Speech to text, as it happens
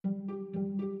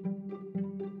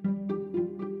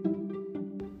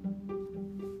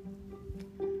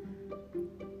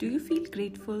feel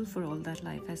grateful for all that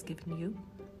life has given you?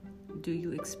 Do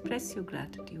you express your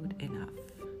gratitude enough?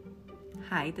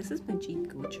 Hi, this is Manjeet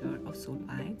Gochar of Soul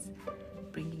Bites,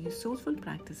 bringing you soulful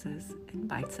practices in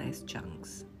bite-sized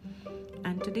chunks.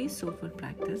 And today's soulful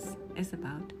practice is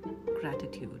about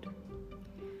gratitude.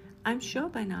 I'm sure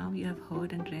by now you have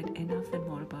heard and read enough and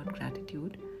more about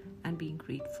gratitude and being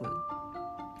grateful.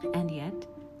 And yet,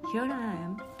 here I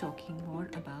am talking more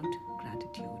about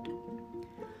gratitude.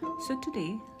 So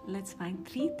today, let's find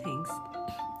 3 things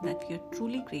that we are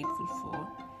truly grateful for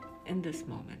in this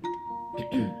moment.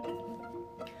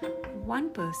 One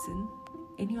person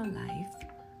in your life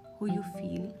who you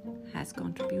feel has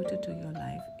contributed to your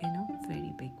life in a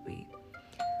very big way.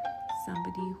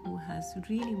 Somebody who has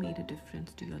really made a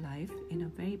difference to your life in a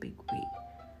very big way.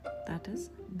 That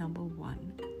is number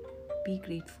 1. Be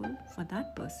grateful for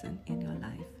that person in your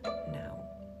life now.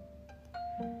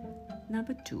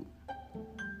 Number 2.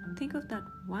 Think of that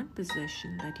one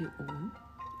possession that you own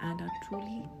and are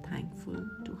truly thankful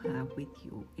to have with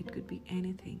you. It could be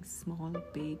anything, small,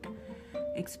 big,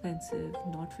 expensive,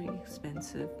 not very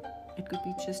expensive. It could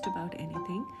be just about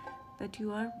anything that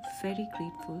you are very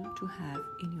grateful to have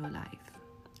in your life.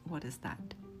 What is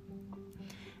that?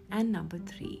 And number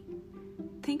 3,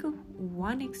 think of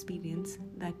one experience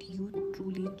that you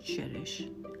truly cherish.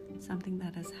 Something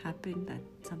that has happened,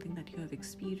 something that you have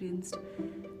experienced.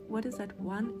 What is that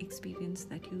one experience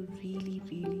that you really,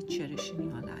 really cherish in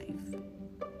your life?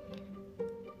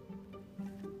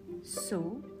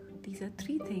 So, these are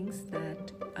 3 things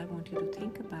that I want you to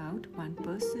think about. One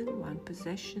person, one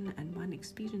possession, and one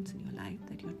experience in your life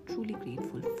that you're truly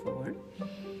grateful for.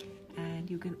 And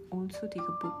you can also take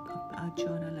a book, a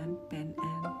journal and pen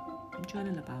and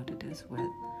journal about it as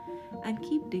well. And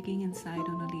keep digging inside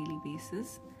on a daily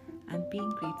basis and being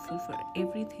grateful for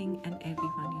everything and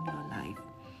everyone in your life.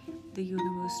 The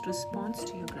universe responds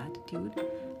to your gratitude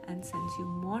and sends you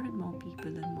more and more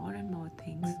people and more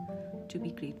things to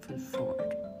be grateful for.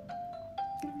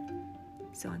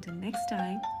 So until next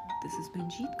time, this is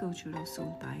Manjeet Gochar of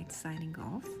Soul Bites signing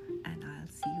off, and I'll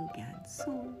see you again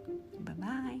soon.